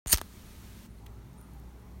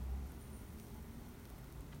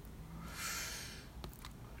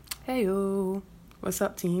Heyo, what's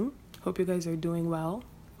up, team? Hope you guys are doing well.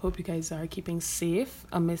 Hope you guys are keeping safe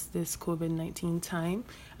amidst this COVID-19 time.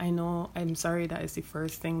 I'm sorry that is the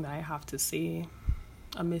first thing that I have to say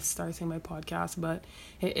amidst starting my podcast, but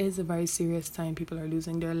it is a very serious time. People are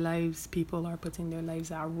losing their lives, people are putting their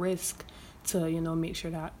lives at risk to, make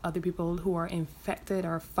sure that other people who are infected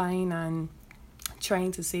are fine and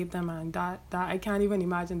trying to save them, and that I can't even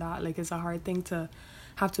imagine that. Like, it's a hard thing to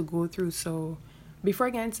have to go through. So before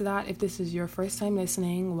I get into that, if this is your first time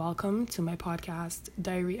listening, welcome to my podcast,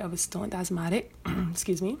 Diary of a Stoned Asthmatic.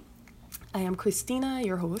 Excuse me. I am Christina,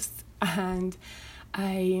 your host, and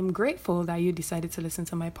I am grateful that you decided to listen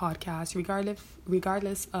to my podcast,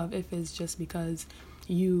 regardless of if it's just because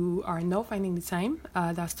you are now finding the time.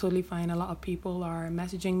 That's totally fine. A lot of people are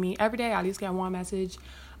messaging me every day. I at least get one message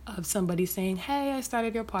of somebody saying, hey, I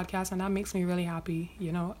started your podcast, and that makes me really happy.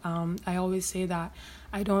 I always say that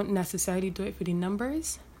I don't necessarily do it for the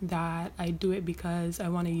numbers, that I do it because I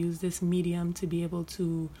want to use this medium to be able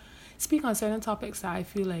to speak on certain topics that I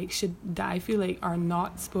feel like are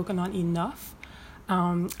not spoken on enough.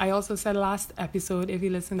 I also said last episode, if you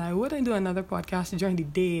listen, I wouldn't do another podcast during the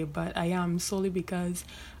day, but I am, solely because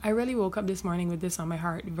I really woke up this morning with this on my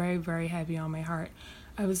heart, very, very heavy on my heart.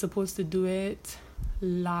 I was supposed to do it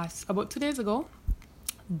about 2 days ago,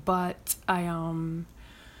 but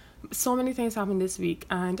so many things happened this week,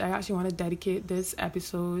 and I actually want to dedicate this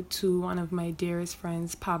episode to one of my dearest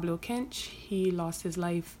friends, Pablo Kinch. He lost his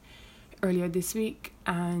life earlier this week,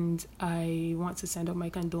 and I want to send out my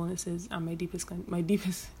condolences and my deepest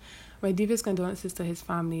condolences to his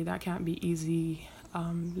family. That can't be easy,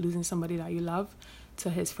 losing somebody that you love. To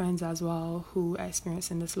his friends as well who are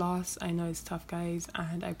experiencing this loss. I know it's tough, guys,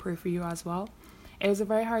 and I pray for you as well. It was a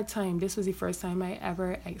very hard time. This was the first time I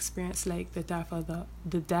ever experienced like the death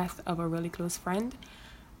of a really close friend,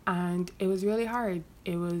 and it was really hard.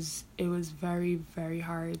 It was very, very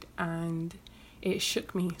hard, and it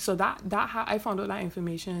shook me. So I found out that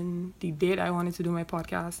information the day that I wanted to do my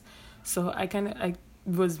podcast. So I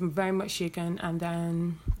was very much shaken, and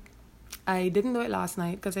then I didn't do it last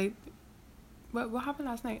night because what happened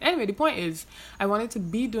last night? Anyway, the point is, I wanted to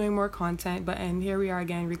be doing more content, and here we are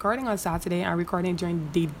again, recording on Saturday and recording during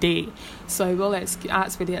the day. So I will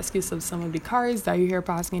ask for the excuse of some of the cars that you hear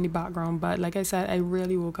passing in the background. But like I said, I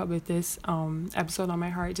really woke up with this episode on my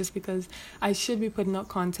heart just because I should be putting up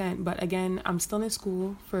content. But again, I'm still in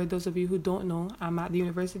school. For those of you who don't know, I'm at the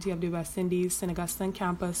University of the West Indies, St. Augustine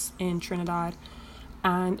campus in Trinidad.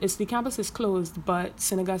 And the campus is closed, but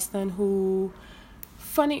St. Augustine,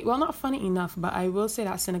 not funny enough, but I will say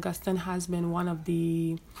that St. Augustine has been one of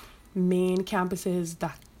the main campuses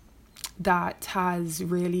that has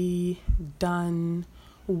really done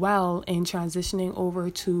well in transitioning over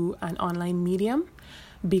to an online medium,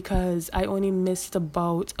 because I only missed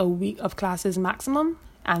about a week of classes maximum,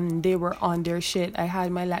 and they were on their shit. I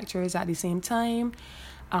had my lectures at the same time.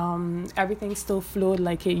 Everything still flowed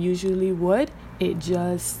like it usually would. It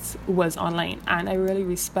just was online, and I really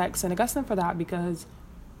respect St. Augustine for that, because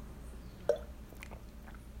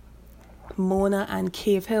Mona and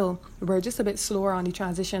Cave Hill were just a bit slower on the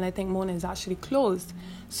transition. I think Mona is actually closed.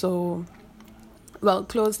 So,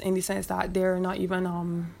 closed in the sense that they're not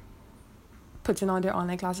even putting on their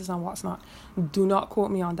online classes and what's not. Do not quote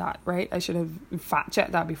me on that, right? I should have fact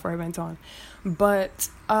checked that before I went on. But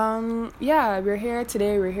we're here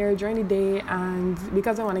today. We're here during the day, and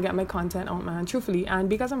because I want to get my content out, man, truthfully, and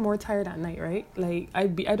because I'm more tired at night, right? Like I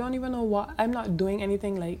don't even know what. I'm not doing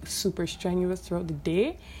anything like super strenuous throughout the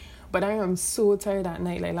day, but I am so tired at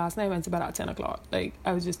night. Like last night I went to bed at 10 o'clock. Like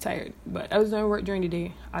I was just tired, but I was doing work during the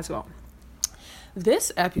day as well.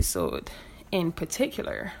 This episode in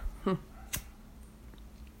particular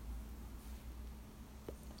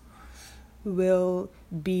will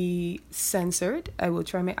be censored. I will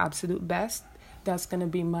try my absolute best. That's going to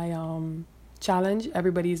be my challenge.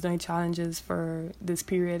 Everybody's doing challenges for this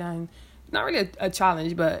period, and not really a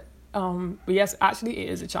challenge, but yes, actually it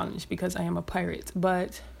is a challenge because I am a pirate.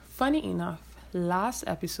 But funny enough, last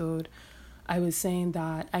episode, I was saying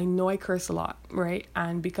that I know I curse a lot, right?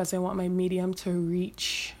 And because I want my medium to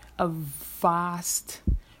reach a vast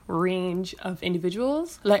range of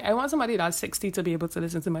individuals, like I want somebody that's 60 to be able to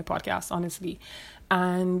listen to my podcast, honestly.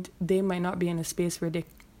 And they might not be in a space where they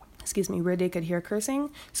could hear cursing.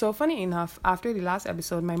 So funny enough, after the last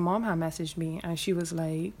episode, my mom had messaged me and she was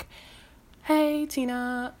like, hey,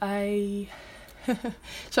 Tina, I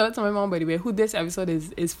Shout out to my mom, by the way, who this episode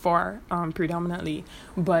is for, predominantly.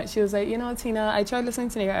 But she was like, Tina, I tried listening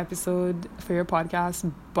to your episode for your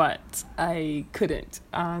podcast, but I couldn't.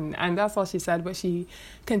 And that's all she said. But she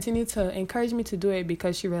continued to encourage me to do it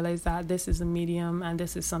because she realized that this is a medium and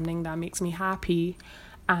this is something that makes me happy.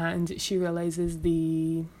 And she realizes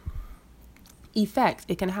the effect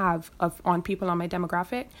it can have on people on my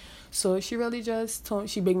demographic. So she really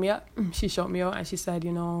she bigged me up, she showed me out, and she said,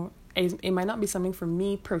 it might not be something for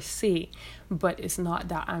me per se, but it's not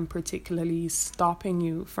that I'm particularly stopping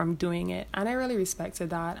you from doing it. And I really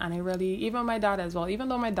respected that. And I really, even my dad as well, even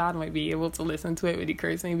though my dad might be able to listen to it with the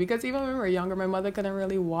cursing, because even when we were younger, my mother couldn't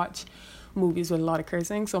really watch movies with a lot of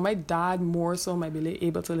cursing. So my dad more so might be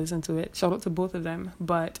able to listen to it. Shout out to both of them.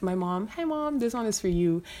 But my mom, hey mom, this one is for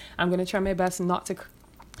you. I'm going to try my best not to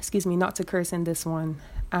curse in this one.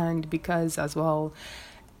 And because as well,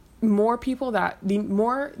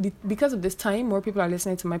 because of this time, more people are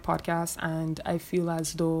listening to my podcast, and I feel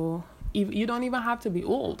as though you don't even have to be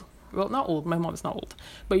old. Well, not old, my mom is not old,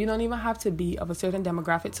 but you don't even have to be of a certain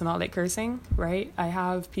demographic to not like cursing, right? I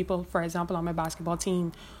have people, for example, on my basketball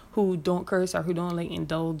team who don't curse or who don't like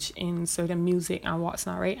indulge in certain music and what's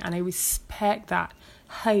not, right? And I respect that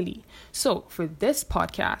highly. So for this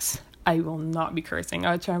podcast, I will not be cursing.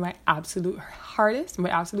 I'll try my absolute hardest, my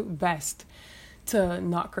absolute best to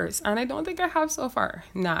not curse. And I don't think I have so far.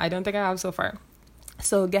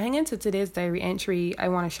 So getting into today's diary entry, I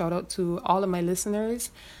want to shout out to all of my listeners.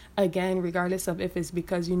 Again, regardless of if it's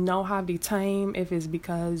because you now have the time, if it's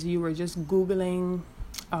because you were just Googling,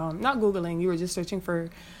 you were just searching for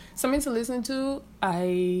something to listen to,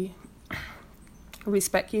 I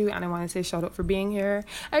respect you and I want to say shout out for being here.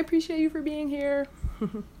 I appreciate you for being here.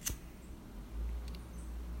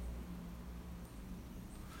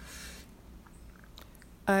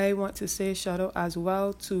 I want to say shout out as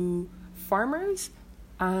well to farmers,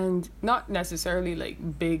 and not necessarily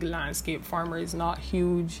like big landscape farmers, not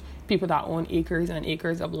huge people that own acres and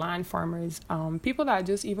acres of land farmers, people that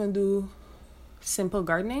just even do simple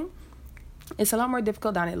gardening. It's a lot more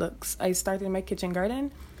difficult than it looks. I started my kitchen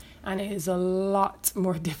garden and it is a lot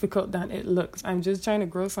more difficult than it looks. I'm just trying to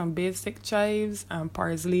grow some basic chives and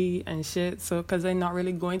parsley and shit. So, because I'm not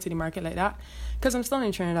really going to the market like that, because I'm still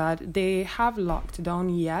in Trinidad. They have locked down,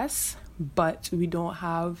 yes, but we don't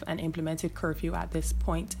have an implemented curfew at this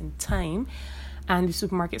point in time, and the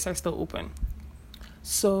supermarkets are still open.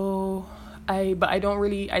 So I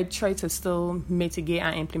try to still mitigate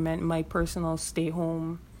and implement my personal stay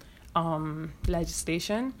home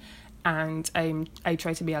legislation, and I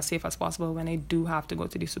try to be as safe as possible when I do have to go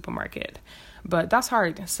to the supermarket. But that's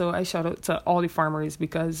hard. So I shout out to all the farmers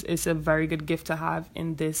because it's a very good gift to have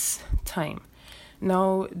in this time.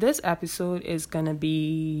 Now, this episode is going to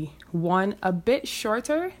be one a bit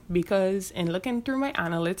shorter because in looking through my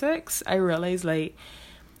analytics, I realized I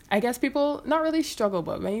guess people not really struggle,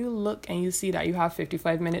 but when you look and you see that you have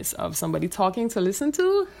 55 minutes of somebody talking to listen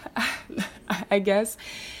to, I guess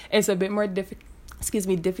it's a bit more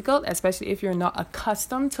difficult, especially if you're not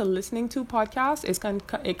accustomed to listening to podcasts.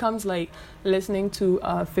 It comes like listening to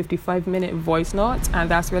a 55-minute voice note,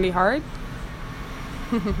 and that's really hard.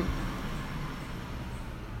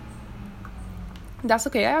 That's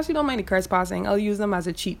okay. I actually don't mind the cards passing. I'll use them as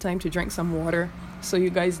a cheat time to drink some water, so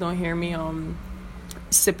you guys don't hear me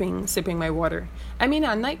sipping my water. I mean,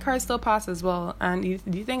 at night cars still pass as well. And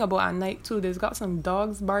the thing about at night too, there's got some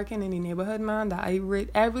dogs barking in the neighborhood, man, that I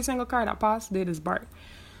read every single car that passed, they just bark.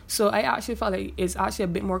 So I actually felt like it's actually a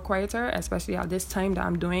bit more quieter, especially at this time that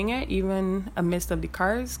I'm doing it, even amidst of the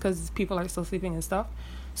cars, because people are still sleeping and stuff.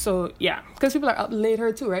 So yeah, because people are up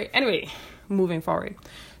later too, right? Anyway, moving forward.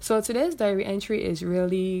 So today's diary entry is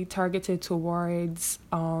really targeted towards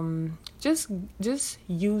just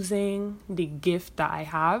using the gift that I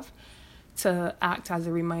have to act as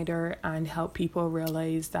a reminder and help people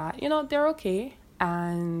realize that, they're okay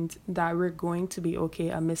and that we're going to be okay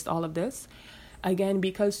amidst all of this. Again,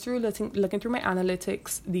 because through looking through my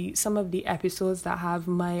analytics, some of the episodes that have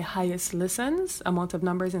my highest amount of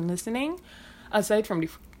numbers in listening, aside from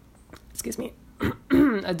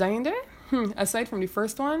a dying there. Aside from the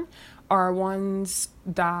first one, are ones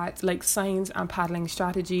that like science and paddling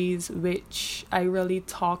strategies, which I really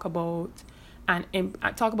talk about and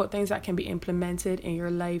I talk about things that can be implemented in your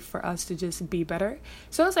life for us to just be better.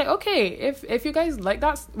 So it's like, okay, if you guys like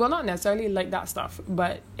that, well, not necessarily like that stuff,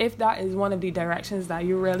 but if that is one of the directions that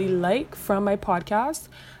you really like from my podcast,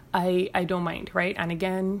 I don't mind, right? And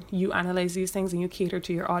again, you analyze these things and you cater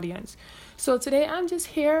to your audience. So today I'm just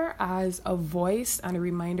here as a voice and a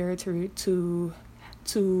reminder to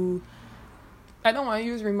I don't want to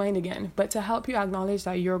use remind again, but to help you acknowledge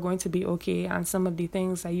that you're going to be okay, and some of the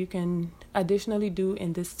things that you can additionally do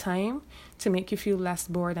in this time to make you feel less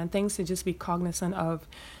bored, and things to just be cognizant of.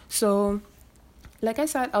 So, like I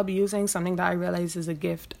said, I'll be using something that I realized is a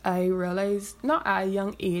gift. I realized, not at a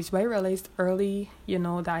young age, but I realized early,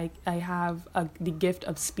 that I have the gift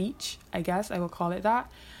of speech, I guess I will call it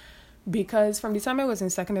that. Because from the time I was in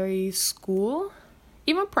secondary school,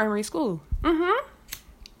 even primary school,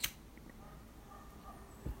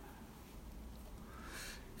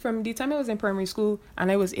 from the time I was in primary school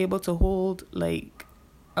and I was able to hold like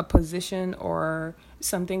a position or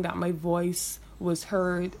something that my voice was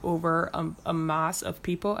heard over a mass of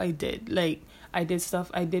people, I did stuff.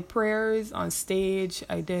 I did prayers on stage.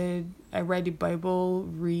 I read the Bible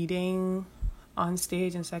reading on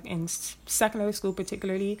stage in secondary school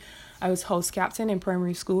particularly. I was house captain in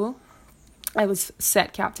primary school. I was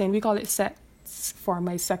set captain. We call it set for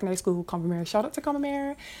my secondary school Combermere. Shout out to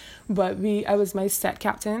Combermere. But I was my set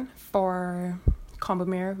captain for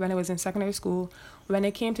Combermere when I was in secondary school. When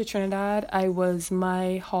I came to Trinidad, I was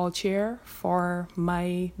my hall chair for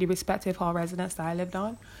the respective hall residence that I lived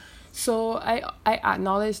on. So I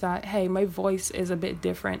acknowledge that, hey, my voice is a bit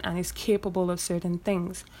different and is capable of certain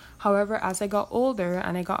things. However, as I got older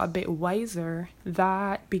and I got a bit wiser,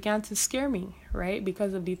 that began to scare me, right?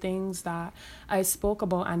 Because of the things that I spoke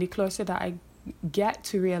about, and the closer that I get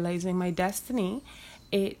to realizing my destiny,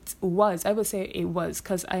 I would say it was,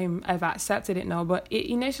 because I've accepted it now, but it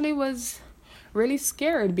initially was really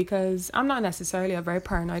scared because I'm not necessarily a very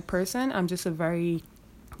paranoid person. I'm just a very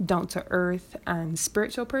down to earth and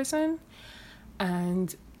spiritual person.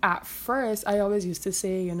 And at first I always used to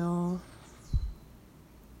say,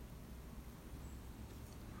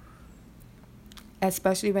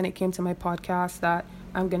 especially when it came to my podcast, that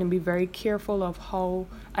I'm going to be very careful of how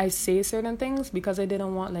I say certain things, because I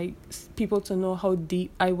didn't want people to know how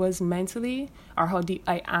deep I was mentally, or how deep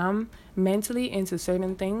I am mentally into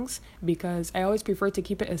certain things, because I always prefer to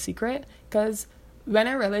keep it a secret. Because when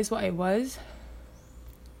I realized what I was,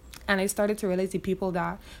 and I started to realize the people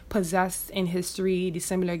that possessed in history the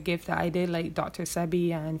similar gift that I did, like Dr.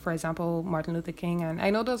 Sebi and, for example, Martin Luther King. And I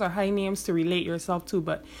know those are high names to relate yourself to,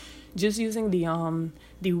 but just using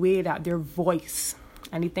the way that their voice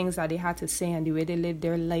and the things that they had to say and the way they lived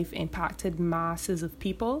their life impacted masses of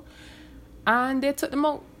people. And they took them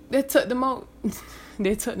out. They killed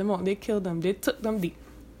them. They took them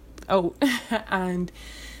out. And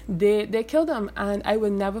they killed them. And I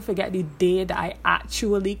will never forget the day that I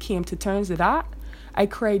actually came to terms with that. I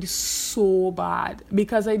cried so bad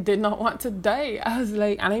because I did not want to die. I was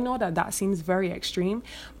like, and I know that seems very extreme,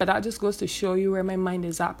 but that just goes to show you where my mind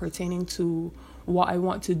is at pertaining to what I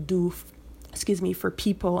want to do, for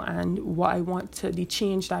people, and the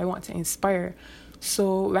change that I want to inspire.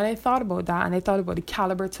 So when I thought about that, and I thought about the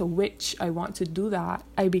caliber to which I want to do that,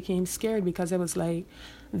 I became scared, because I was like,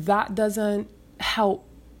 that doesn't help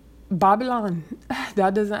Babylon.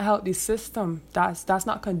 That doesn't help the system. That's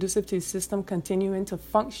not conducive to the system continuing to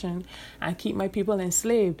function and keep my people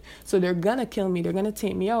enslaved. So they're gonna kill me. They're gonna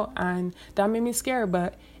take me out, and that made me scared.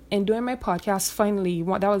 But in doing my podcast, finally,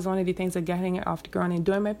 that was one of the things of getting it off the ground. In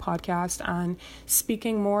doing my podcast and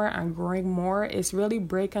speaking more and growing more, it's really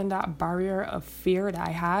breaking that barrier of fear that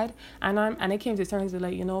I had. And I came to terms with,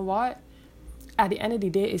 you know what? At the end of the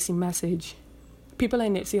day, it's a message. People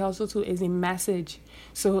in Nipsey Hussle too is a message.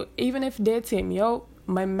 So even if they take me out,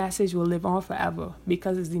 my message will live on forever,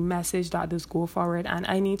 because it's the message that does go forward. And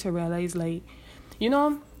I need to realize, I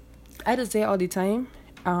just say all the time,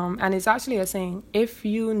 and it's actually a saying, if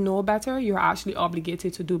you know better, you're actually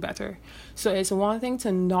obligated to do better. So it's one thing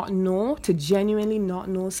to genuinely not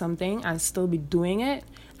know something and still be doing it,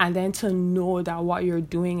 and then to know that what you're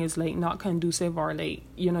doing is not conducive, or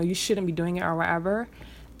you shouldn't be doing it or whatever,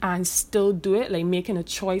 and still do it, making a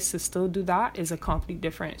choice to still do that, is a complete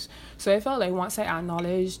difference. So I felt like once I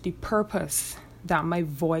acknowledged the purpose that my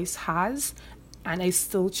voice has, and I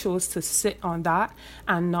still chose to sit on that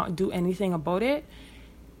and not do anything about it,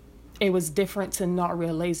 it was different to not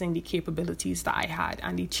realizing the capabilities that I had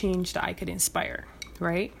and the change that I could inspire,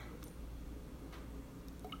 right?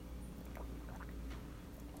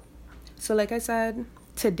 So like I said,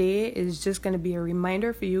 today is just going to be a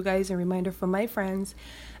reminder for you guys, a reminder for my friends,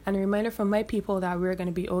 and a reminder for my people that we're going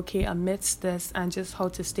to be okay amidst this, and just how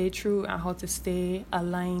to stay true and how to stay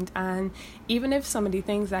aligned. And even if some of the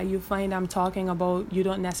things that you find I'm talking about you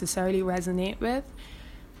don't necessarily resonate with,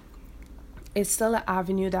 it's still an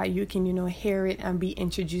avenue that you can, hear it and be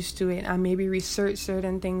introduced to it, and maybe research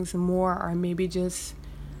certain things more, or maybe just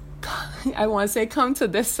I want to say come to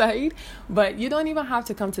this side, but you don't even have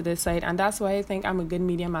to come to this side. And that's why I think I'm a good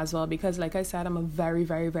medium as well, because like I said, I'm a very,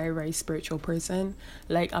 very, very, very spiritual person.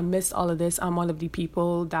 Like, amidst all of this, I'm one of the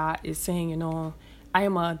people that is saying,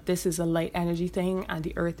 this is a light energy thing, and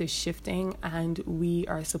the earth is shifting, and we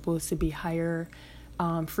are supposed to be higher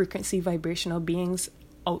frequency vibrational beings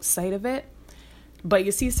outside of it. But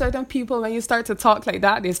you see certain people, when you start to talk like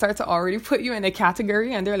that, they start to already put you in a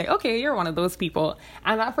category, and they're like, okay, you're one of those people.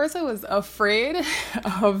 And at first I was afraid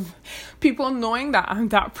of people knowing that I'm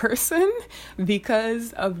that person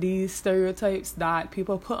because of these stereotypes that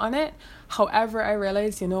people put on it. However, I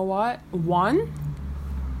realized, you know what? One,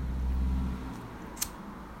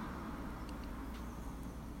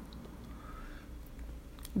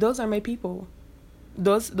 those are my people.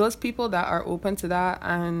 Those people that are open to that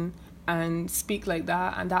and speak like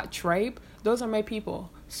that, and that tribe, those are my people.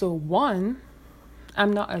 So one,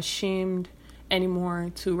 I'm not ashamed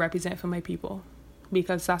anymore to represent for my people,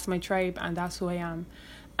 because that's my tribe and that's who I am.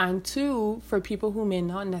 And two, for people who may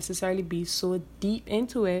not necessarily be so deep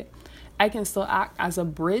into it, I can still act as a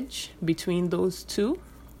bridge between those two,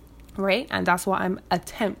 right? And that's what I'm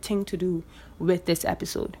attempting to do with this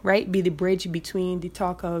episode, right? Be the bridge between the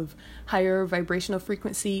talk of higher vibrational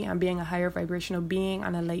frequency and being a higher vibrational being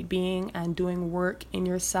and a light being, and doing work in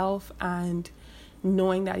yourself, and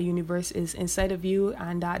knowing that the universe is inside of you,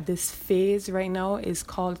 and that this phase right now is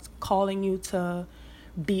calling you to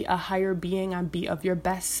be a higher being and be of your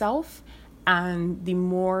best self. And the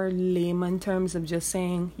more layman terms of just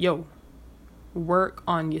saying, yo, work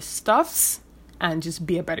on your stuffs and just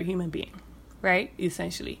be a better human being, right?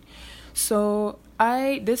 Essentially. So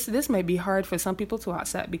this might be hard for some people to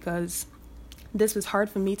accept, because this was hard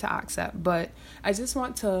for me to accept, but I just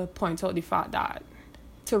want to point out the fact that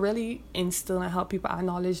to really instill and help people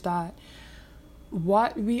acknowledge that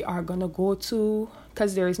what we are going to go to,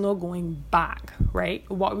 because there is no going back, right?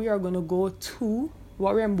 What we are going to go to,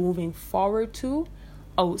 what we're moving forward to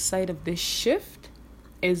outside of this shift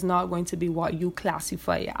is not going to be what you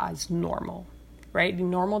classify as normal. Right? The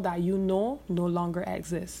normal that no longer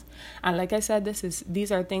exists. And like I said,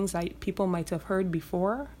 these are things that people might have heard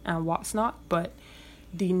before and what's not, but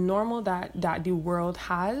the normal that the world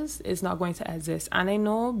has is not going to exist. And I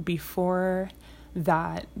know before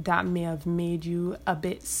that may have made you a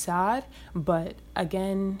bit sad, but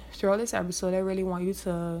again, throughout this episode, I really want you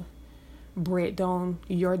to break down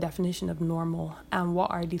your definition of normal, and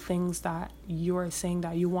what are the things that you are saying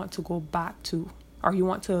that you want to go back to, or you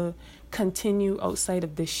want to continue outside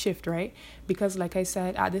of this shift, right? Because like I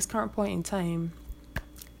said, at this current point in time,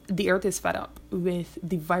 the earth is fed up with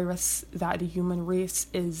the virus that the human race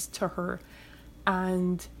is to her,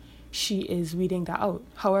 and she is weeding that out.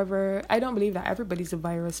 However, I don't believe that everybody's a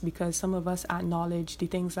virus, because some of us acknowledge the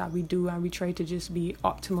things that we do and we try to just be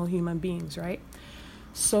optimal human beings, right?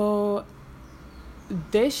 So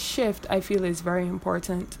this shift, I feel, is very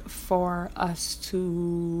important for us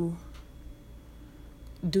to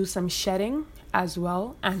do some shedding as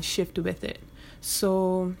well and shift with it.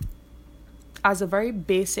 So as a very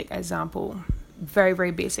basic example,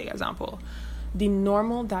 the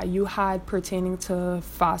normal that you had pertaining to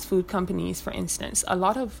fast food companies, for instance, a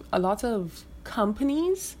lot of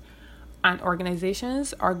companies and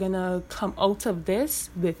organizations are gonna come out of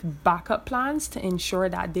this with backup plans to ensure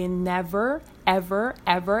that they never, ever,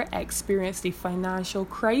 ever experience the financial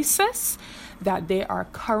crisis that they are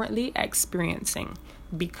currently experiencing,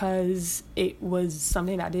 because it was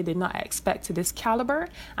something that they did not expect to this caliber,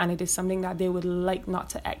 and it is something that they would like not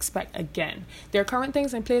to expect again. There are current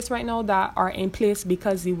things in place right now that are in place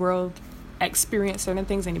because the world experienced certain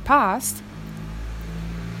things in the past.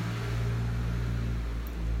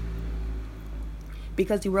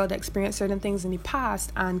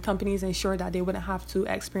 And companies ensure that they wouldn't have to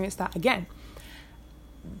experience that again.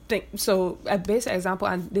 So a basic example,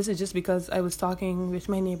 and this is just because I was talking with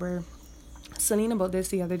my neighbor Celine about this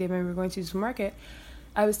the other day when we were going to the supermarket.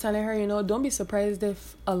 I was telling her, don't be surprised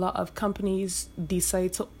if a lot of companies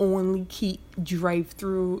decide to only keep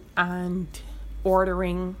drive-through and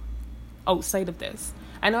ordering outside of this.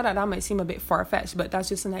 I know that might seem a bit far-fetched, but that's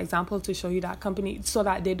just an example to show you that company, so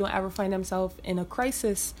that they don't ever find themselves in a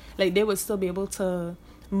crisis, like they would still be able to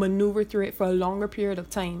maneuver through it for a longer period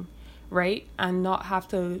of time, right? And not have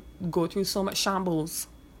to go through so much shambles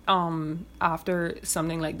after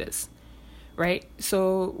something like this, right?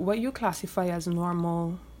 So what you classify as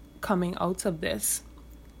normal coming out of this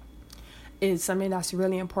is something that's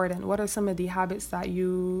really important. What are some of the habits that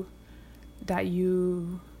you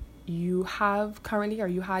have currently, or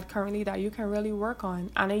you had currently, that you can really work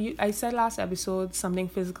on? And I said last episode something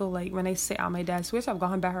physical, like when I sit at my desk, which I've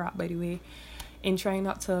gotten better at, by the way, in trying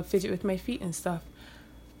not to fidget with my feet and stuff.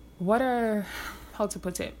 How to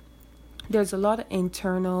put it? There's a lot of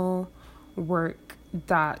internal work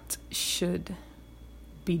that should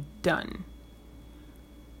be done.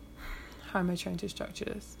 How am I trying to structure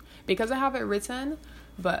this? Because I have it written,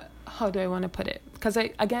 but how do I want to put it? Because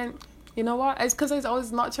you know what? It's because I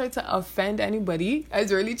always not try to offend anybody. I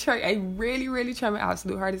really try my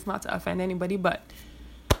absolute hardest not to offend anybody, but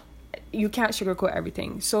you can't sugarcoat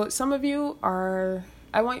everything. So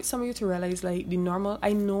I want some of you to realize, like, the normal,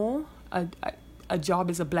 I know a job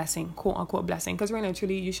is a blessing, quote unquote blessing, because really and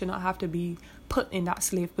truly you should not have to be put in that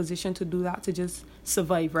slave position to do that, to just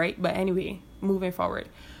survive, right? But anyway, moving forward,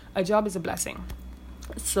 a job is a blessing.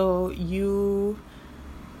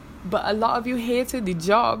 But a lot of you hated the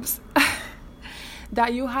jobs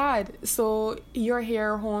that you had. So you're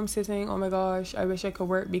here home sitting, oh my gosh, I wish I could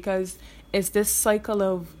work, because it's this cycle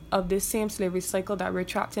of this same slavery cycle that we're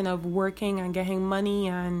trapped in, of working and getting money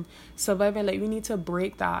and surviving. Like, we need to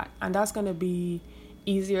break that, and that's going to be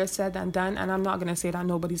easier said than done. And I'm not going to say that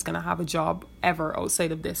nobody's going to have a job ever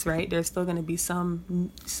outside of this, right? There's still going to be some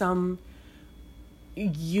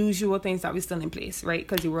usual things that we still in place, right?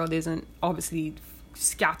 Because the world isn't obviously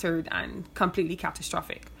scattered and completely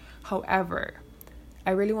catastrophic. However,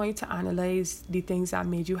 I really want you to analyze the things that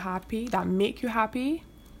make you happy,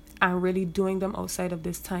 and really doing them outside of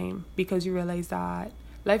this time, because you realize that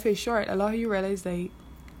life is short. A lot of you realize that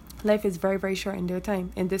life is very, very short in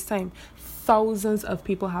this time. Thousands of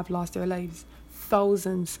people have lost their lives.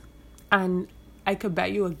 Thousands. And I could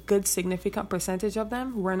bet you a good significant percentage of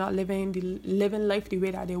them who are not living life the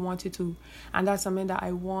way that they wanted to. And that's something that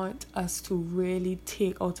I want us to really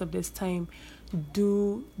take out of this time.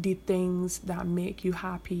 Do the things that make you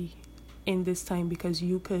happy in this time, because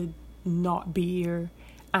you could not be here,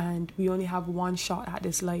 and we only have one shot at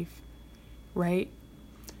this life, right?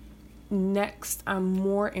 Next, and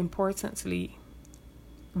more importantly,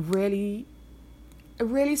 really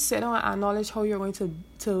sit down and acknowledge how you're going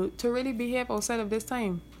to really behave outside of this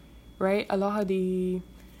time, right? A lot of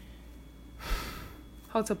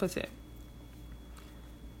how to put it?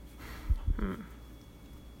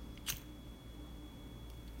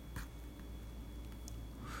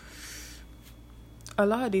 A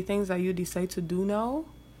lot of the things that you decide to do now,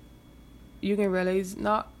 you can realize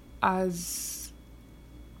not as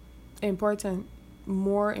important.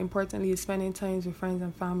 More importantly is spending time with friends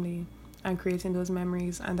and family and creating those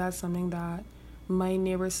memories. And that's something that my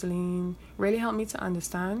neighbor Celine really helped me to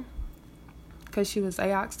understand, because I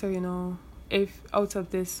asked her, if out of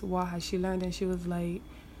this, what has she learned? And she was like,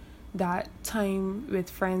 that time with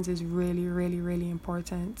friends is really, really, really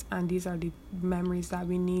important, and these are the memories that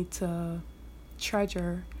we need to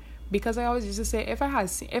treasure. Because I always used to say, if I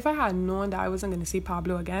had known that I wasn't going to see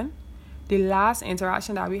Pablo again, the last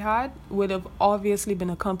interaction that we had would have obviously been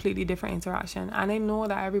a completely different interaction. And I know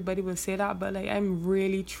that everybody will say that, but I'm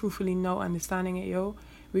really truthfully now understanding it,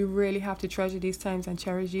 we really have to treasure these times and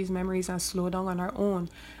cherish these memories and slow down on our own,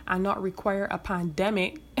 and not require a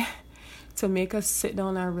pandemic to make us sit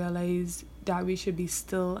down and realize that we should be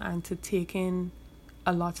still and to take in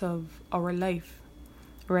a lot of our life,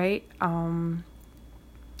 right?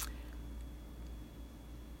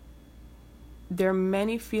 There are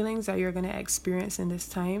many feelings that you're going to experience in this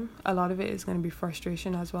time. A lot of it is going to be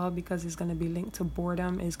frustration as well, because it's going to be linked to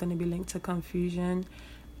boredom, it's going to be linked to confusion.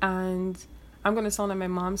 And I'm going to sound like my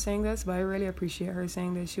mom saying this, but I really appreciate her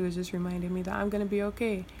saying this. She was just reminding me that I'm going to be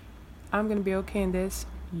okay. I'm going to be okay in this.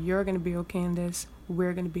 You're going to be okay in this.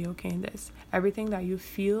 We're going to be okay in this. Everything that you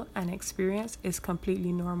feel and experience is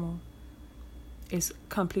completely normal. It's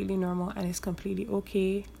completely normal, and it's completely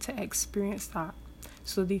okay to experience that.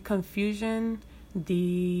 So the confusion,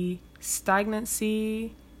 the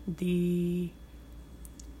stagnancy, the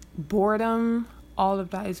boredom, all of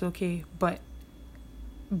that is okay. But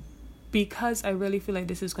because I really feel like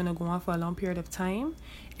this is going to go on for a long period of time,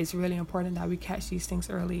 it's really important that we catch these things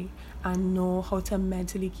early and know how to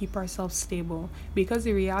mentally keep ourselves stable. Because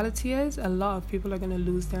the reality is, a lot of people are going to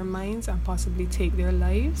lose their minds and possibly take their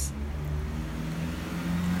lives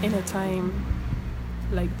in a time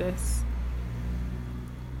like this.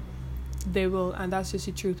 They will, and that's just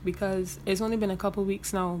the truth, because it's only been a couple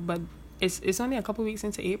weeks now, but it's only a couple weeks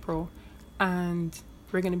into April, and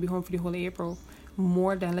we're going to be home for the whole of April,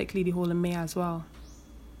 more than likely the whole of May as well,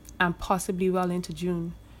 and possibly well into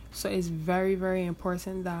June. So it's very, very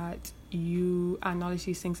important that you acknowledge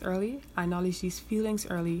these things early, acknowledge these feelings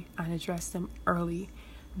early, and address them early,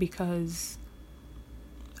 because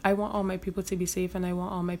I want all my people to be safe, and I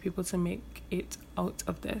want all my people to make it out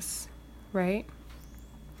of this, right?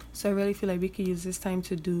 So I really feel like we could use this time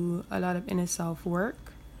to do a lot of inner self work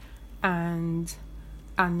and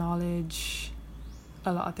acknowledge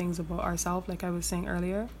a lot of things about ourselves, like I was saying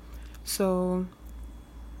earlier. So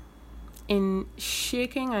in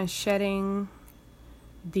shaking and shedding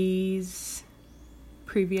these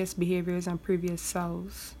previous behaviors and previous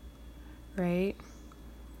selves, right,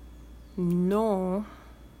 know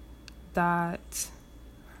that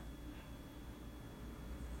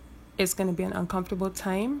it's going to be an uncomfortable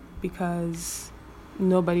time, because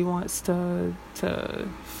nobody wants to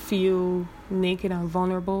feel naked and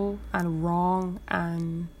vulnerable and wrong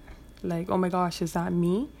and like, oh my gosh, is that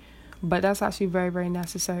me? But that's actually very, very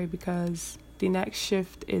necessary, because the next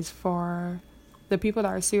shift is for the people that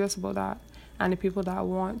are serious about that and the people that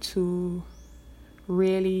want to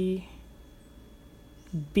really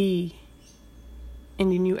be in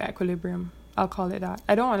the new equilibrium. I'll call it that.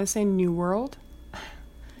 I don't want to say new world,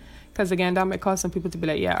 because again, that might cause some people to be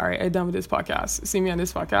like, yeah, all right, I'm done with this podcast. See me on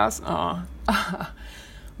this podcast.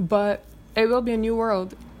 But it will be a new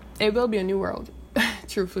world. It will be a new world.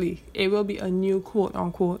 Truthfully, it will be a new quote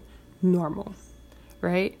unquote normal,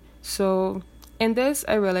 right? So in this,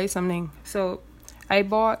 I realized something. So I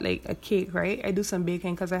bought like a cake, right? I do some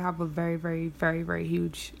baking because I have a very, very, very, very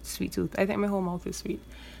huge sweet tooth. I think my whole mouth is sweet,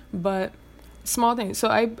 but small things. So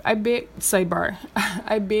I bake, sidebar,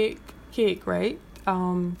 I bake cake, right?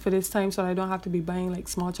 For this time, so I don't have to be buying like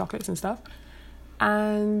small chocolates and stuff.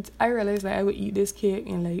 And I realized that I would eat this cake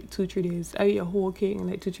in like 2-3 days. I eat a whole cake in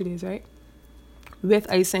like 2-3 days, right? With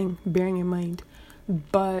icing, bearing in mind.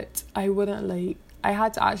 But I wouldn't like, I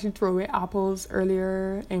had to actually throw away apples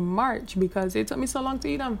earlier in March because it took me so long to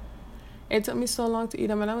eat them. And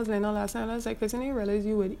I was like, no, last night I was like, Kristen, you realize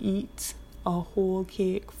you would eat a whole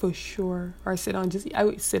cake for sure, or I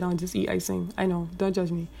would sit down, just eat icing. I know, don't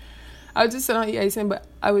judge me. I would just sit down and eat icing, but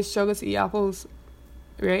I would struggle to eat apples,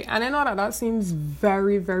 right? And I know that seems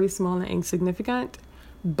very, very small and insignificant,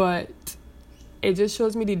 but it just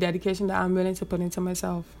shows me the dedication that I'm willing to put into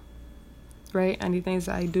myself, right? And the things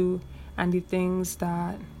that I do, and the things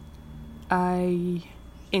that I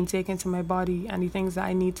intake into my body, and the things that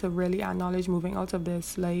I need to really acknowledge moving out of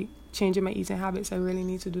this, like changing my eating habits. I really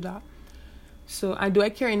need to do that. So, and do I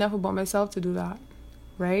care enough about myself to do that,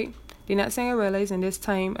 right? The next thing I realized in this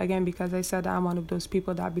time, again, because I said that I'm one of those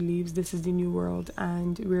people that believes this is the new world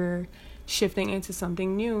and we're shifting into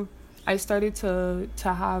something new, I started to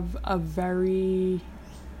have a very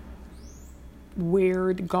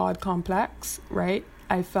weird God complex, right?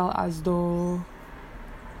 I felt as though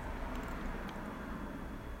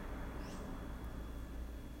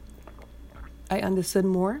I understood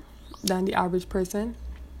more than the average person.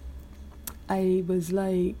 I was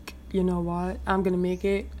like, you know what, I'm gonna make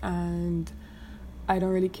it, and I don't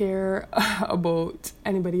really care about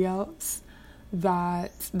anybody else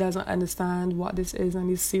that doesn't understand what this is and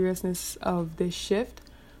the seriousness of this shift.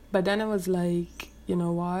 But then it was like, you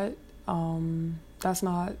know what,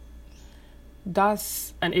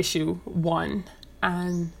 that's an issue, one,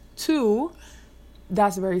 and two,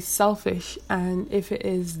 that's very selfish. And if it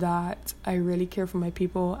is that I really care for my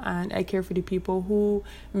people, and I care for the people who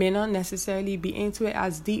may not necessarily be into it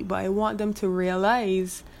as deep, but I want them to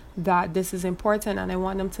realize that this is important, and I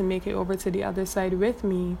want them to make it over to the other side with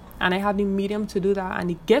me, and I have the medium to do that and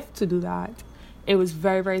the gift to do that, it was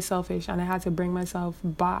very, very selfish. And I had to bring myself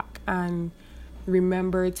back and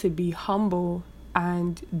remember to be humble.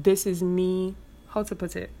 And this is me, how to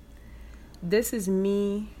put it, this is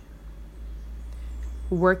me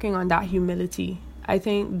working on that humility. I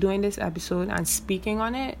think doing this episode and speaking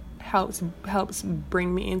on it helps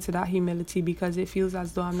bring me into that humility, because it feels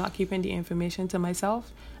as though I'm not keeping the information to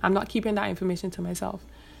myself. I'm not keeping that information to myself.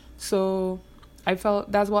 So I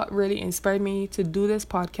felt that's what really inspired me to do this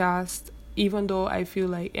podcast, even though I feel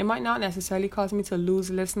like it might not necessarily cause me to lose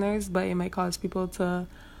listeners, but it might cause people to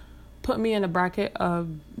put me in a bracket of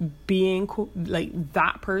being like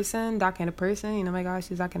that person, that kind of person. You know, my gosh,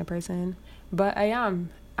 she's that kind of person. But I am.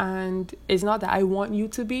 And it's not that I want you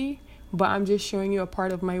to be, but I'm just showing you a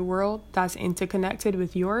part of my world that's interconnected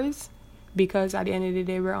with yours, because at the end of the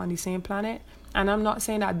day, we're on the same planet. And I'm not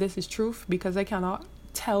saying that this is truth, because I cannot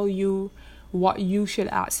tell you what you should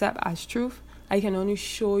accept as truth. I can only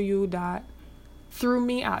show you that through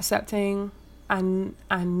me accepting and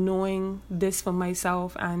knowing this for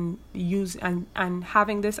myself, and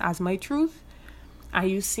having this as my truth, are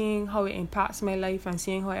you seeing how it impacts my life, and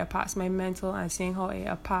seeing how it impacts my mental, and seeing how it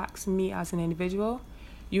impacts me as an individual?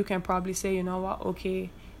 You can probably say, you know what, okay,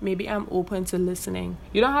 maybe I'm open to listening.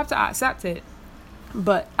 You don't have to accept it,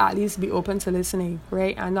 but at least be open to listening,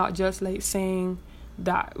 right? And not just like saying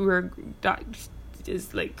that that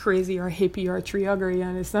is like crazy or hippie or tree huggery,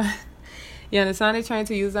 and it's not. You understand? They're trying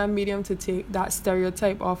to use that medium to take that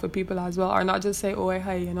stereotype off of people as well, or not just say, oh,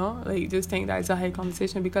 hi, you know, like just think that it's a high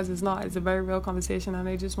conversation, because it's not. It's a very real conversation, and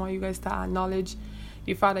I just want you guys to acknowledge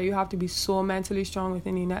the fact that you have to be so mentally strong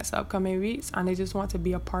within the next upcoming weeks, and I just want to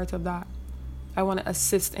be a part of that. I want to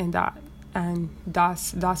assist in that, and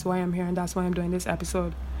that's why I'm here, and that's why I'm doing this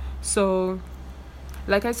episode. So,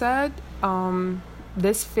 like I said,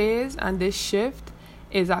 this phase and this shift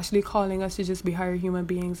is actually calling us to just be higher human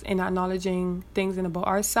beings and acknowledging things in about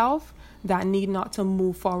ourselves that need not to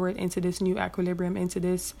move forward into this new equilibrium, into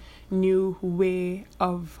this new way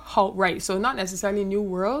of how, right, so not necessarily new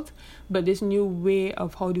world, but this new way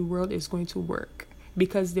of how the world is going to work,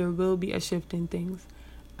 because there will be a shift in things.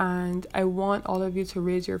 And I want all of you to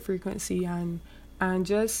raise your frequency and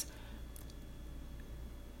just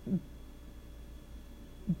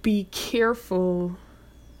be careful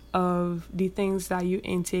of the things that you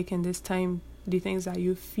intake in this time, the things that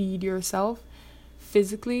you feed yourself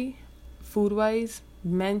physically, food-wise,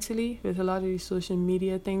 mentally, with a lot of these social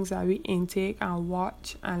media things that we intake and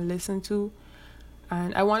watch and listen to.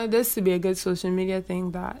 And I wanted this to be a good social media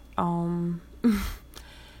thing that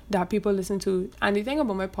that people listen to. And the thing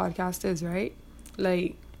about my podcast is, right,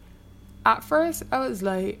 like, at first I was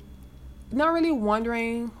like not really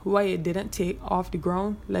wondering why it didn't take off the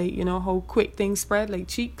ground, like, you know, how quick things spread, like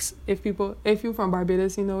Cheeks. If you're from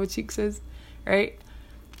Barbados, you know what Cheeks is, right?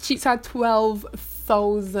 Cheeks had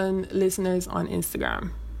 12,000 listeners on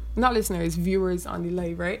Instagram. Not listeners, viewers on the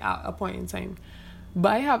live, right, at a point in time.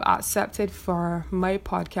 But I have accepted for my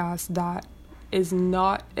podcast that is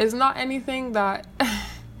not anything that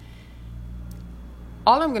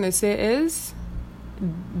all I'm gonna say is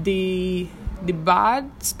the bad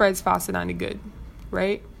spreads faster than the good,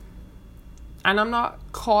 right? And I'm not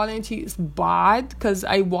calling Cheeks bad because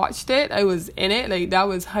I watched it, I was in it, like that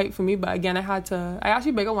was hype for me. But again, I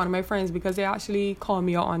actually beg up one of my friends because they actually called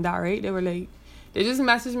me out on that, right? They were like, they just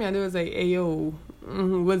messaged me and they was like, hey yo,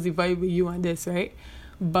 what's the vibe with you on this, right?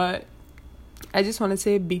 But I just want to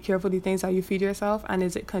say, be careful the things that you feed yourself, and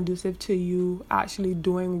is it conducive to you actually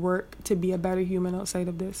doing work to be a better human outside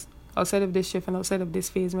of this shift and outside of this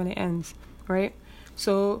phase when it ends, right?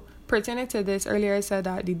 So pertaining to this, earlier I said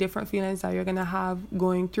that the different feelings that you're going to have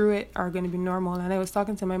going through it are going to be normal. And I was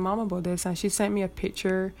talking to my mom about this, and she sent me a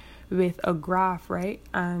picture with a graph, right?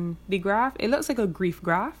 And the graph, it looks like a grief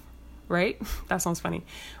graph, right? That sounds funny.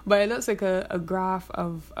 But it looks like a graph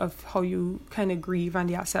of how you kind of grieve and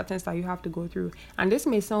the acceptance that you have to go through. And this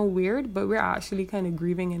may sound weird, but we're actually kind of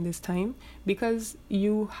grieving in this time because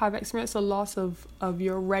you have experienced a loss of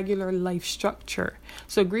your regular life structure.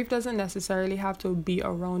 So grief doesn't necessarily have to be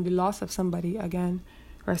around the loss of somebody. Again,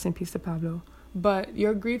 rest in peace to Pablo. But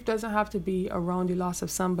your grief doesn't have to be around the loss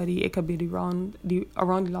of somebody. It could be around the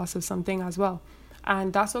loss of something as well.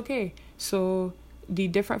 And that's okay. So the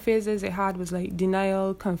different phases it had was like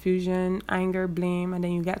denial, confusion, anger, blame, and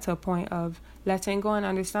then you get to a point of letting go and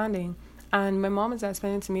understanding. And my mom is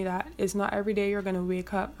explaining to me that it's not every day you're going to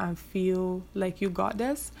wake up and feel like you got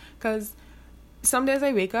this, because some days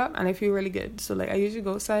I wake up and I feel really good. So like I usually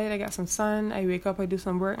go outside, I get some sun, I wake up, I do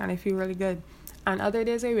some work, and I feel really good. And other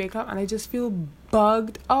days I wake up and I just feel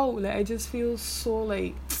bugged out. Like I just feel so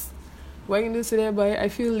like, what I can do today? But I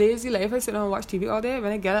feel lazy. Like if I sit down and watch TV all day,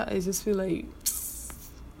 when I get up, I just feel like,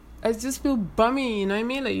 I just feel bummy, you know what I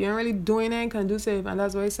mean? Like you ain't really doing anything conducive. And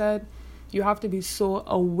that's why I said you have to be so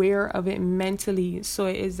aware of it mentally. So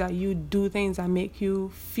it is that you do things that make you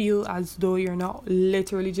feel as though you're not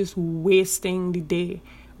literally just wasting the day,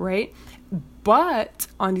 right? But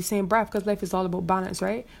on the same breath, because life is all about balance,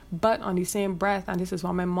 right? But on the same breath, and this is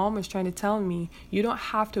what my mom was trying to tell me, you don't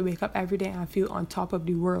have to wake up every day and feel on top of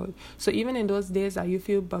the world. So even in those days that you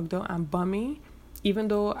feel bugged out and bummy, even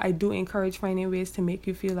though I do encourage finding ways to make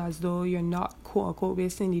you feel as though you're not quote-unquote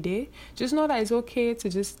wasting the day, just know that it's okay to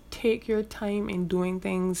just take your time in doing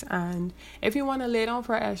things. And if you want to lay down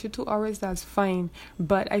for an extra 2 hours, that's fine.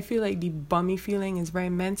 But I feel like the bummy feeling is very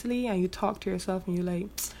mentally, and you talk to yourself and you're like,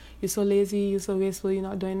 you're so lazy, you're so wasteful, you're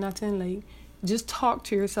not doing nothing. Like, just talk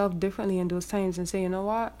to yourself differently in those times and say, you know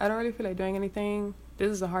what, I don't really feel like doing anything.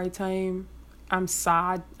 This is a hard time. I'm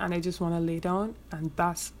sad and I just want to lay down, and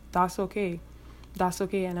that's okay. That's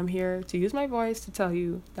okay, and I'm here to use my voice to tell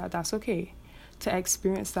you that that's okay. To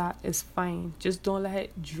experience that is fine. Just don't let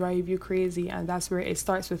it drive you crazy, and that's where it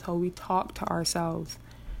starts with how we talk to ourselves.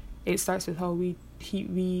 It starts with how we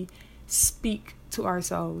speak to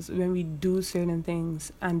ourselves when we do certain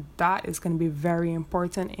things, and that is going to be very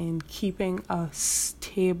important in keeping a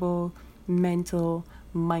stable mental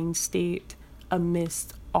mind state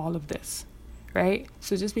amidst all of this, right?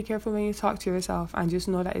 So just be careful when you talk to yourself, and just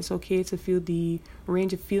know that it's okay to feel the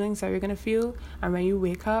range of feelings that you're going to feel. And when you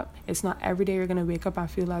wake up, it's not every day you're going to wake up and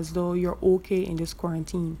feel as though you're okay in this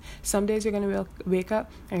quarantine. Some days you're going to wake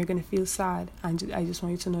up and you're going to feel sad, and I just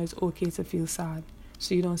want you to know it's okay to feel sad,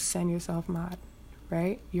 so you don't send yourself mad,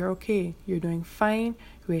 right? You're okay. You're doing fine.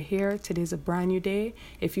 We're here. Today's a brand new day.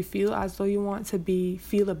 If you feel as though you want to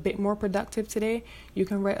feel a bit more productive today, you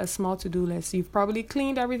can write a small to-do list. You've probably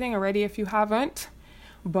cleaned everything already if you haven't.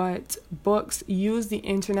 But books, use the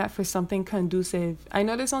internet for something conducive. I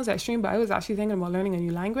know this sounds extreme, but I was actually thinking about learning a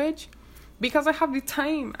new language because I have the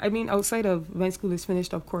time. I mean, outside of when school is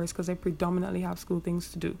finished, of course, because I predominantly have school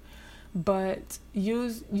things to do. But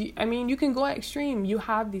you can go extreme. You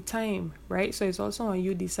have the time, right? So it's also on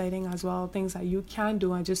you deciding as well things that you can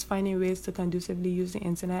do, and just finding ways to conducively use the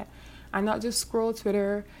internet, and not just scroll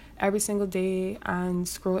Twitter every single day and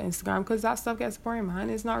scroll Instagram, because that stuff gets boring, man.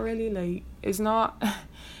 It's not really it's not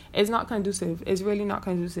conducive. It's really not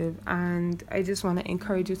conducive. And I just want to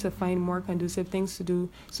encourage you to find more conducive things to do,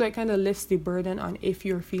 so it kind of lifts the burden on if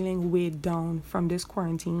you're feeling weighed down from this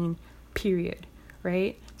quarantine period,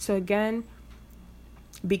 right? So again,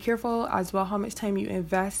 be careful as well how much time you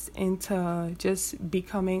invest into just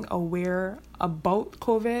becoming aware about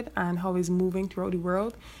COVID and how it's moving throughout the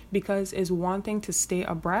world, because it's one thing to stay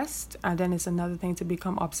abreast, and then it's another thing to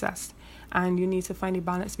become obsessed. And you need to find a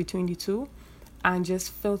balance between the two, and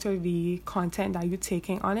just filter the content that you're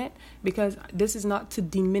taking on it, because this is not to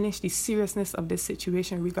diminish the seriousness of this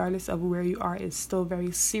situation. Regardless of where you are, it's still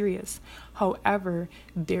very serious. However,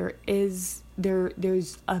 there's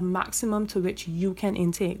a maximum to which you can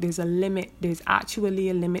intake. There's a limit. There's actually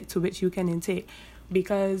a limit to which you can intake,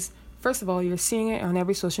 because first of all, you're seeing it on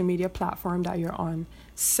every social media platform that you're on.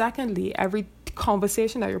 Secondly, every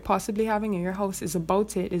conversation that you're possibly having in your house is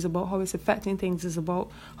about how it's affecting things, is about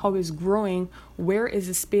how it's growing. Where is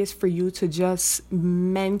the space for you to just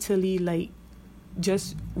mentally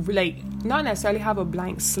not necessarily have a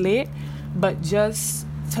blank slate, but just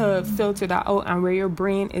to filter that out, and where your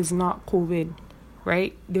brain is not COVID,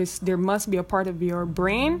 right? There must be a part of your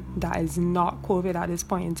brain that is not COVID at this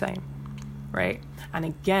point in time, right? And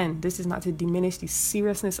again, this is not to diminish the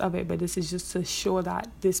seriousness of it, but this is just to show that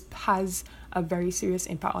this has a very serious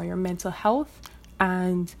impact on your mental health,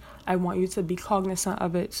 and I want you to be cognizant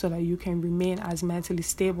of it so that you can remain as mentally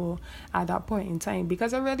stable at that point in time.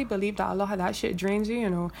 Because I really believe that a lot of that shit drains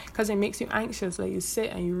you, because it makes you anxious. Like, you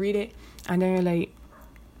sit and you read it, and then you're like,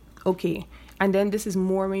 okay. And then this is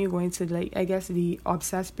more when you're going to, the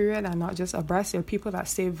obsessed period, and not just abreast. There are people that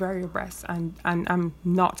stay very abreast, and I'm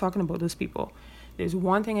not talking about those people. There's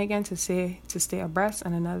one thing, again, to stay abreast,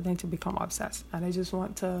 and another thing to become obsessed. And I just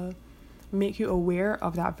want to make you aware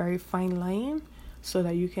of that very fine line, so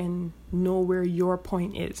that you can know where your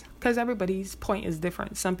point is. Because everybody's point is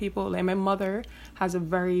different. Some people, like my mother, has a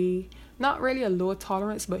very, not really a low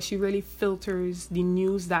tolerance, but she really filters the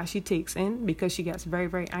news that she takes in, because she gets very,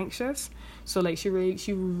 very anxious. So she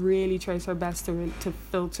really tries her best to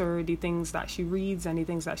filter the things that she reads and the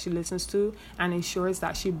things that she listens to, and ensures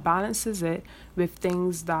that she balances it with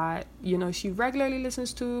things that, she regularly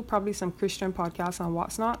listens to, probably some Christian podcasts and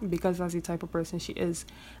what's not, because that's the type of person she is.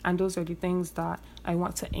 And those are the things that I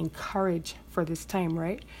want to encourage for this time,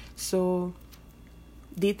 right? So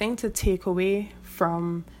the thing to take away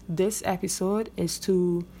from this episode is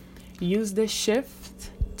to use this shift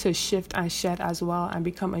to shift and shed as well, and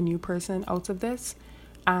become a new person out of this.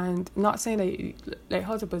 And not saying that,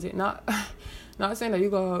 how to put it, not saying that you're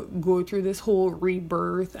gonna go through this whole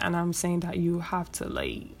rebirth, and I'm saying that you have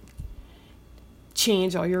to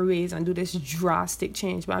change all your ways and do this drastic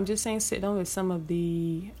change. But I'm just saying, sit down with some of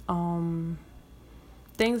the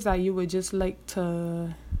things that you would just like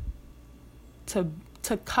to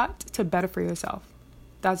cut to better for yourself.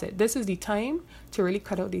 That's it. This is the time to really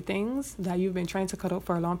cut out the things that you've been trying to cut out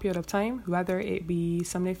for a long period of time, whether it be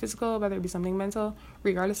something physical, whether it be something mental,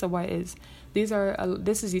 regardless of what it is.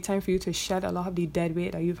 This is the time for you to shed a lot of the dead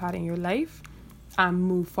weight that you've had in your life, and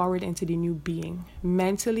move forward into the new being.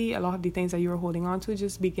 Mentally, a lot of the things that you're holding on to,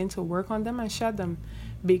 just begin to work on them and shed them.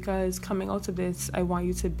 Because coming out of this, I want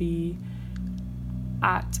you to be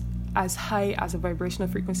at as high as a vibrational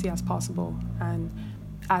frequency as possible, and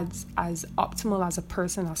as optimal as a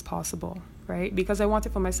person as possible, right? Because I want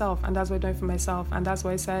it for myself, and that's what I'm doing for myself. And that's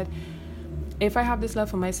why I said, if I have this love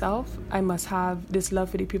for myself, I must have this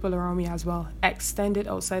love for the people around me as well, extended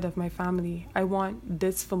outside of my family. I want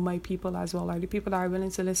this for my people as well, like the people that are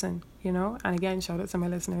willing to listen, And again, shout out to my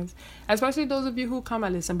listeners, especially those of you who come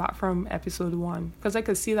and listen back from episode 1, because I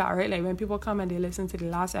could see that, right? Like when people come and they listen to the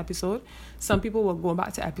last episode, some people will go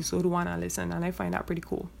back to episode 1 and listen, and I find that pretty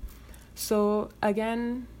cool. So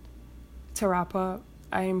again, to wrap up,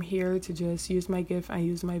 I am here to just use my gift and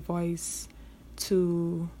use my voice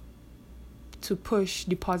to push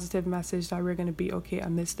the positive message that we're going to be okay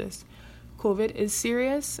amidst this. COVID is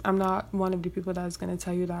serious. I'm not one of the people that's going to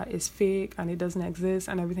tell you that it's fake and it doesn't exist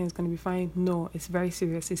and everything's going to be fine. No, it's very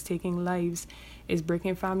serious. It's taking lives. It's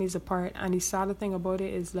breaking families apart. And the sad thing about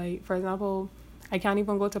it is, like, for example, I can't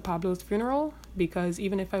even go to Pablo's funeral because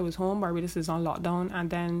even if I was home, Barbados is on lockdown and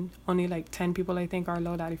then only like 10 people I think are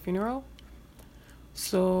allowed at a funeral.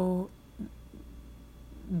 So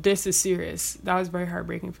this is serious. That was very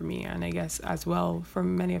heartbreaking for me, and I guess as well for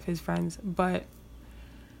many of his friends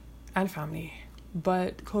and family.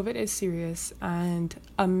 But COVID is serious, and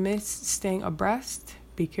amidst staying abreast,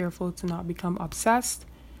 be careful to not become obsessed.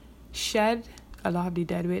 Shed a lot of the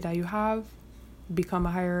dead weight that you have. Become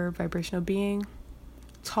a higher vibrational being.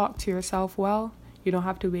 Talk to yourself well. You don't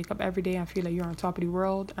have to wake up every day and feel like you're on top of the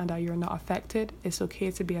world and that you're not affected. It's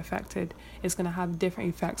okay to be affected. It's going to have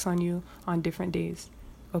different effects on you on different days.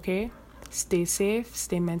 Okay? Stay safe.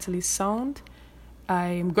 Stay mentally sound.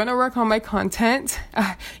 I'm going to work on my content.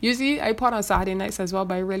 Usually I put on Saturday nights as well,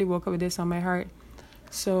 but I really woke up with this on my heart.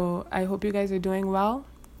 So I hope you guys are doing well.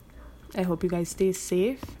 I hope you guys stay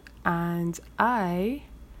safe. And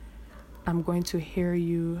I'm going to hear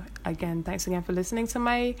you again. Thanks again for listening to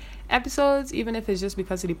my episodes, even if it's just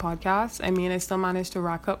because of the podcast. I mean, I still managed to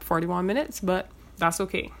rack up 41 minutes, but that's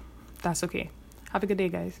okay. That's okay. Have a good day,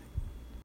 guys.